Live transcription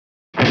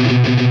With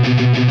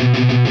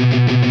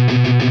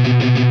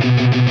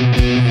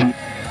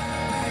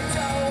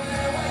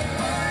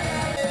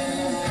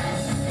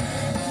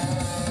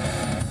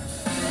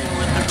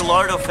the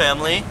Gallardo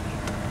family,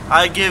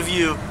 I give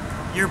you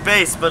your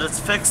bass, but it's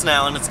fixed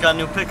now and it's got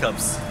new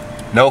pickups.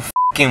 No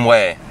f***ing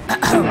way.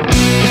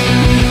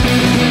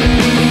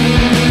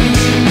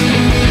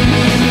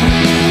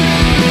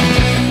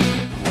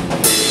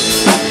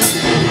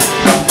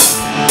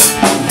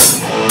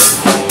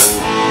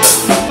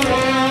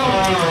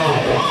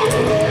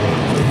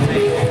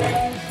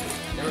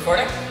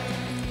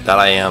 That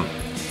I am.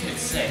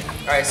 It's sick.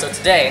 Alright, so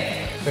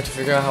today, we have to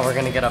figure out how we're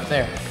gonna get up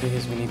there.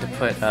 Because we need to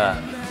put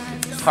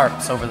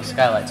tarps over the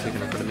skylight so we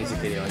can record a music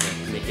video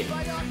and make it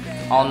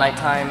all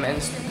nighttime and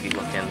spooky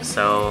looking.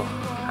 So,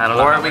 I don't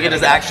know. Or we could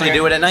just actually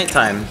do it at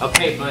nighttime.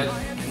 Okay, but...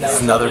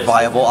 That's another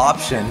viable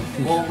option.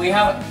 Well,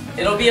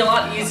 it'll be a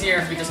lot easier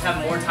if we just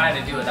have more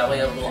time to do it. That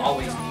way it will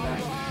always be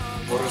night.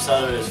 What are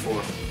Saturdays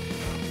for?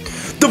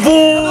 The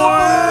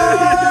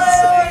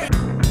boys!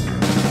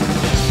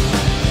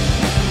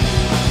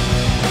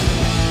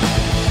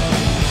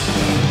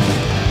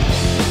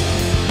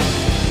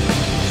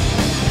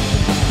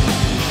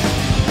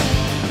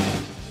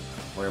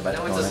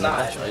 No, it does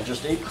not. I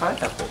just ate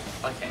pineapple.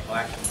 Okay, well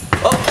actually.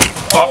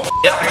 Oh,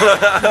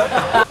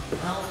 yeah.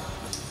 Well,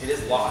 it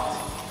is locked.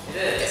 It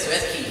is. So it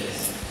has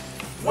keys.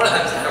 One of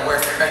them's gonna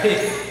work,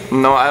 right?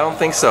 No, I don't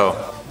think so.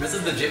 This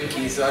is the gym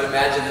key, so I'd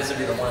imagine this would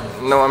be the one.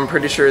 No, I'm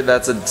pretty sure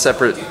that's a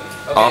separate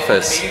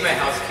office. Maybe my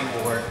house key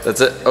will work.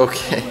 That's it?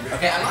 Okay.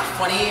 Okay, I'm not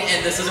funny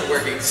and this isn't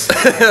working.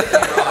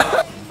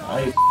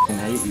 I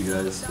hate you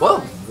guys.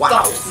 Whoa,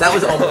 wow. That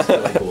was almost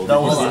really cool.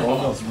 That was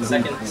almost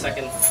really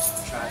Second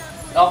try.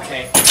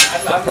 Okay.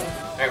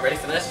 Alright, ready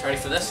for this? Ready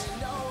for this?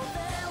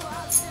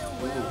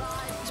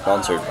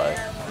 Sponsored by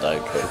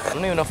Diet Coke. I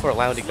don't even know if we're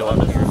allowed to go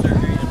up here.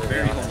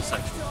 Very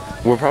homosexual.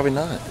 We're probably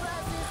not.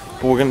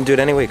 But we're gonna do it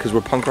anyway because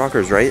we're punk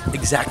rockers, right?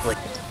 Exactly.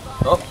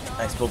 Oh,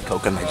 I spilled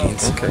Coke on my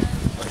jeans. Okay.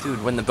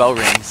 Dude, when the bell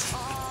rings,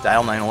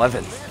 dial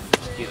 911.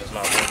 Jesus,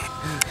 not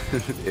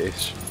good.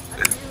 Ish.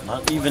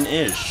 Not even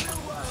ish. I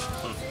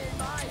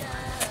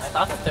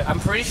thought that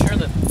I'm pretty sure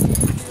that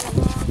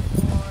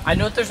I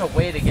know that there's a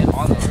way to get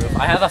on the roof.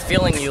 I have a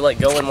feeling you like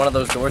go in one of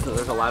those doors and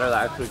there's a ladder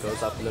that actually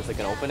goes up and there's like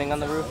an opening on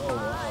the roof. Oh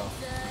wow.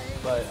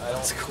 But I don't.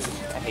 That's cool.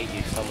 I hate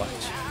you so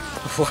much.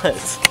 What?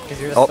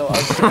 Because you're so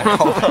ugly.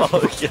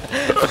 Oh yeah.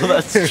 Oh,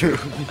 that's true.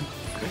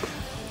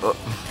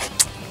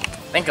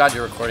 Thank God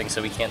you're recording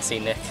so we can't see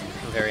Nick.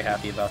 I'm very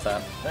happy about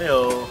that.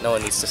 Heyo. No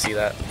one needs to see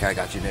that. Okay, I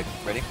got you, Nick.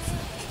 Ready?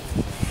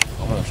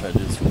 I'm gonna try to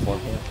do this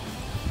beforehand.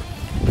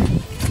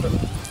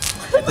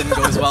 It didn't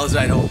go as well as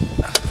I'd hoped.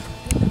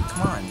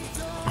 Come on.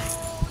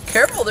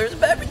 Careful, there's a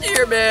beverage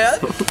here, man.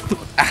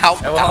 Ow.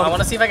 I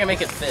want to see if I can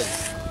make it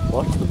fizz.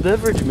 Watch the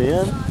beverage,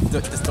 man.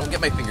 Just don't get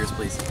my fingers,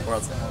 please, or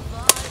else.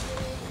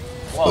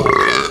 Whoa.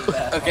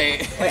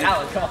 Okay. Wait,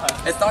 Alan, come on.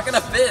 It's not gonna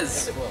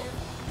fizz. It will.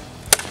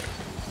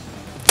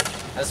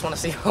 I just want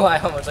to see how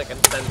much I can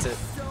sense it.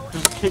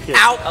 Kick it.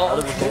 Ow. Oh, Out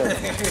of his hand.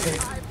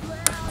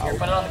 Here,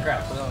 put it on the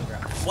ground. Put it on the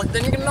ground. What?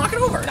 Then you're gonna knock it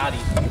over. Not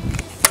even.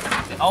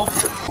 Oh.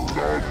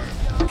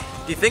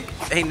 Do you think?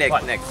 Hey, Nick.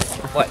 What? Nick.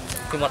 What?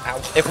 You want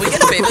out? If we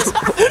get famous. Check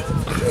out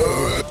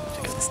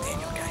this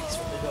Daniel guy. He's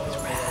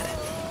rad.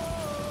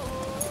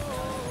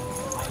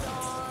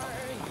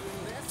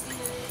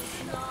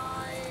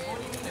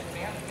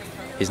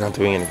 He's not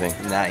doing anything.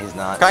 Nah, he's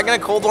not. Cracking a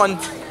cold one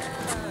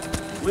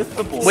With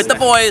the boys. with the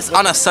boys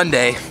on a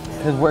Sunday.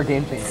 Because we're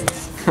game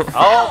changers.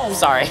 Oh,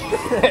 sorry.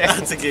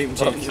 That's a game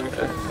changer.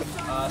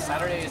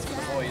 Saturday is for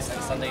the boys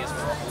and Sunday is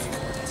for all the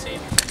Lord and Savior.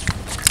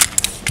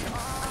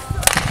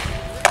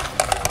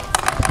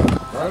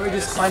 Why don't we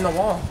just climb the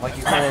wall like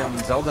you can in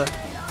Zelda?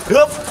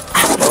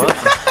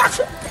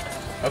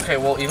 Okay,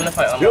 well, even if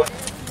I unlock...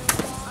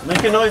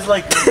 Make a noise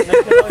like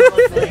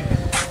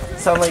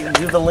sound like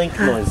do the Link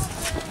noise.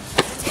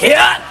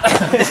 Yeah!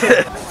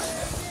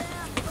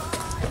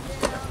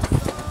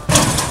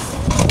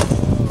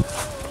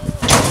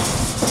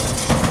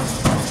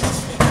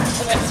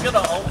 It's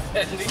gonna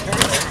open.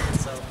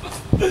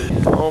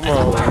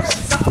 Almost.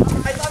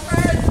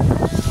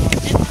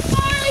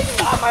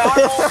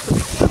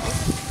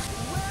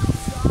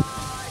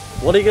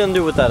 What are you gonna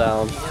do with that,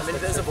 Alan? I'm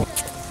invisible.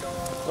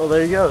 Oh,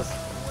 there he goes.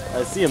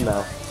 I see him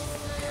now.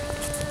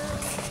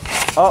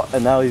 Oh,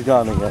 and now he's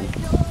gone again.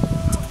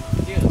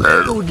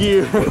 Metal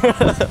Gear.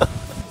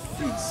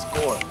 Dude,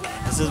 score.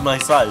 This is my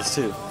size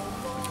too.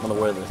 I'm gonna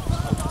wear this.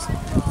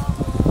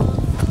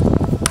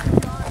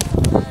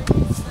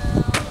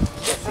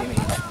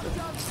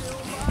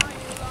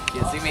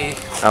 Can't see me.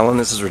 Alan,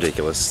 this is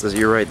ridiculous.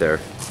 You're right there.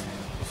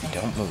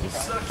 Don't move.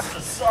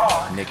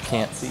 Nick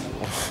can't see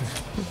you.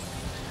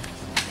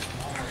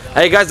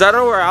 Hey guys, I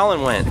don't know where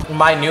Alan went.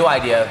 My new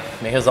idea,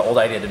 because the old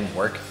idea didn't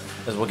work,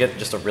 is we'll get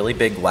just a really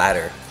big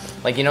ladder.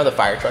 Like, you know the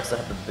fire trucks that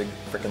have the big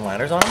freaking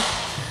ladders on them?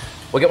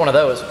 We'll get one of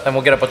those, and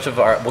we'll get a bunch of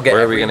our, we'll get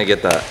Where are we gonna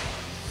get that?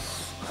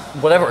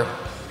 whatever.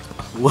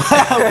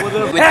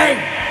 Hey!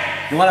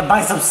 You wanna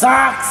buy some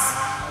socks?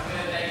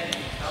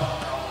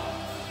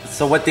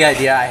 So what the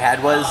idea I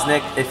had was,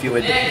 Nick, if you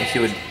would,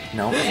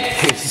 no, no,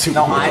 it's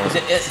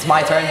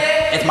my turn.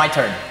 It's my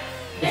turn.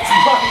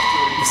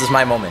 This is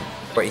my moment.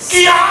 Brace.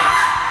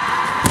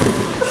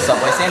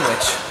 Subway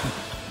sandwich.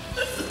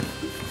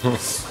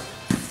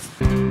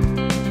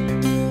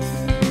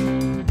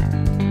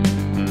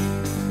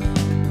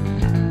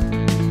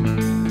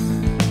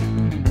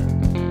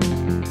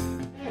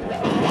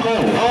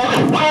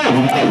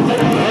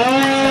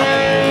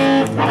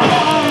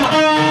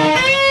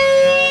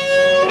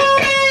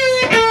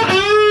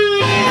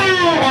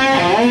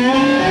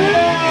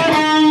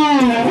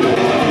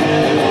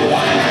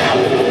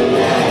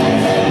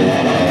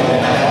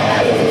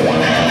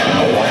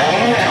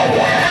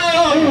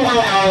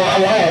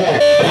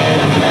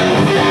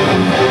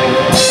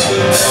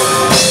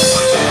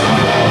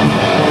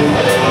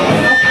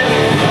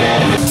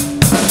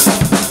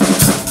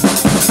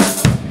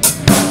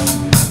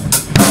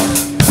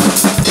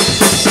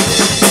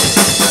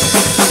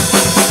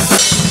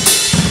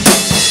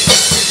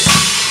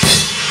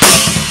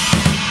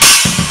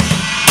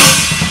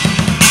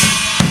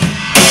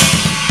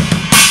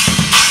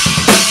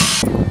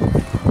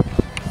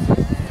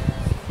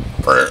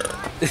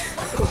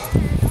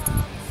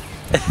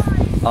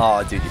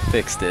 Oh, dude, you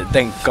fixed it.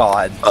 Thank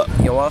God.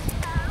 You know what?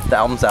 The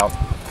album's out.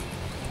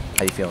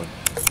 How you feeling?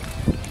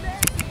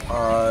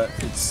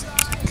 It's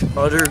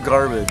utter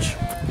garbage.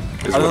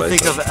 I don't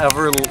think I've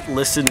ever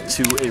listened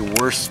to a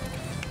worse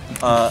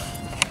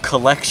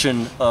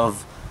collection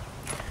of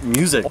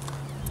music.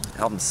 The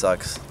album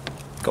sucks.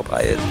 Go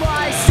buy it.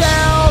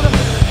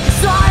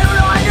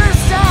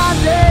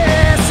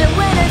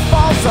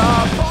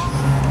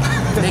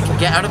 Nick,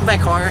 get out of my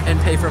car and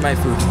pay for my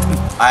food.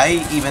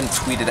 I even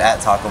tweeted at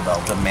Taco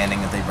Bell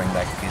demanding that they bring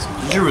back the queso.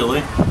 Did you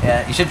really?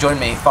 Yeah, you should join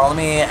me. Follow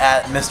me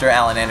at Mr.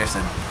 Alan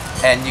Anderson.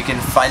 And you can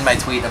find my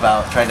tweet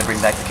about trying to bring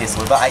back the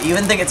queso. I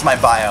even think it's my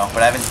bio,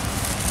 but I haven't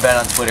been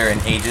on Twitter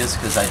in ages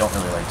because I don't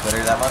really like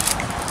Twitter that much.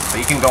 But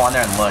you can go on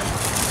there and look.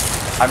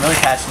 I'm really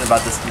passionate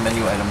about this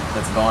menu item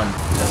that's gone.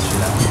 Just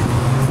shoot out.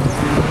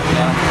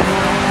 Yeah.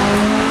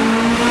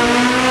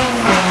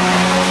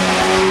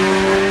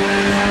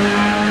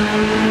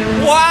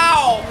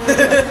 Wow!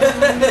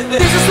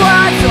 This is where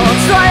I don't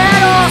try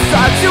at all.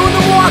 Start doing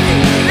the walking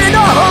in the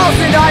halls,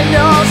 and I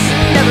know she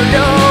never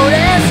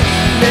noticed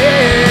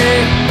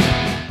me.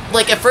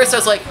 Like at first I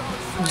was like,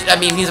 I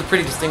mean, he's a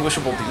pretty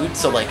distinguishable dude,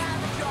 so like,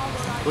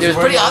 it was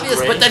pretty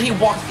obvious. But then he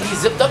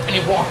zipped up and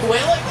he walked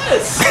away like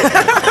this.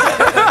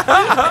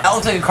 That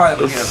looks like a car that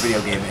would be in a video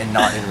game and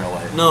not in real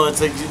life. No, it's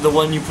like the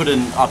one you put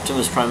in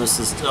Optimus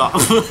Primus's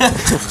stuff.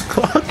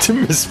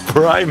 Optimus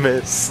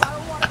Primus.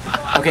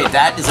 Okay,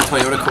 that is a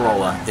Toyota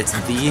Corolla. It's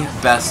the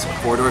best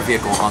four-door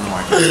vehicle on the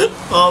market.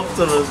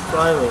 Optimus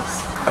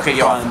Primus. Okay,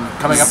 y'all,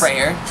 coming up right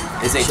here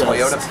is a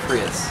Toyota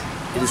Prius.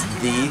 It is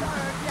the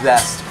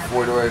best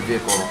four-door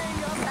vehicle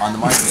on the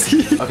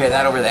market. Okay,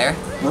 that over there,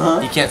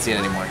 you can't see it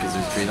anymore because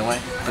there's a tree in the way,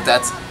 but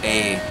that's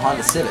a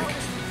Honda Civic.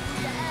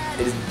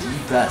 It is the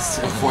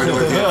best four-door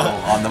vehicle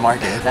on the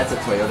market. That's a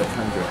Toyota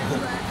Tundra.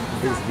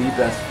 It is the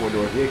best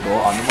four-door vehicle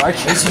on the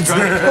market.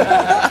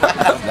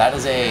 That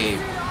is a...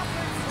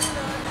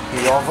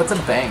 Hey, y'all, what's a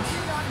bank?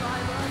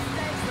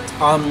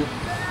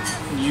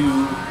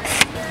 You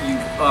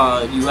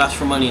ask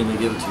for money and they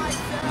give it to you.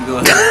 You go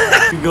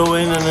ahead. You go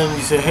in and then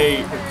you say,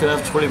 hey, could I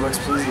have 20 bucks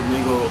please? And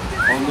they go,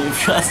 only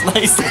if you ask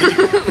nicely.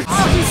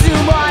 I'll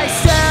consume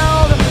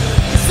myself.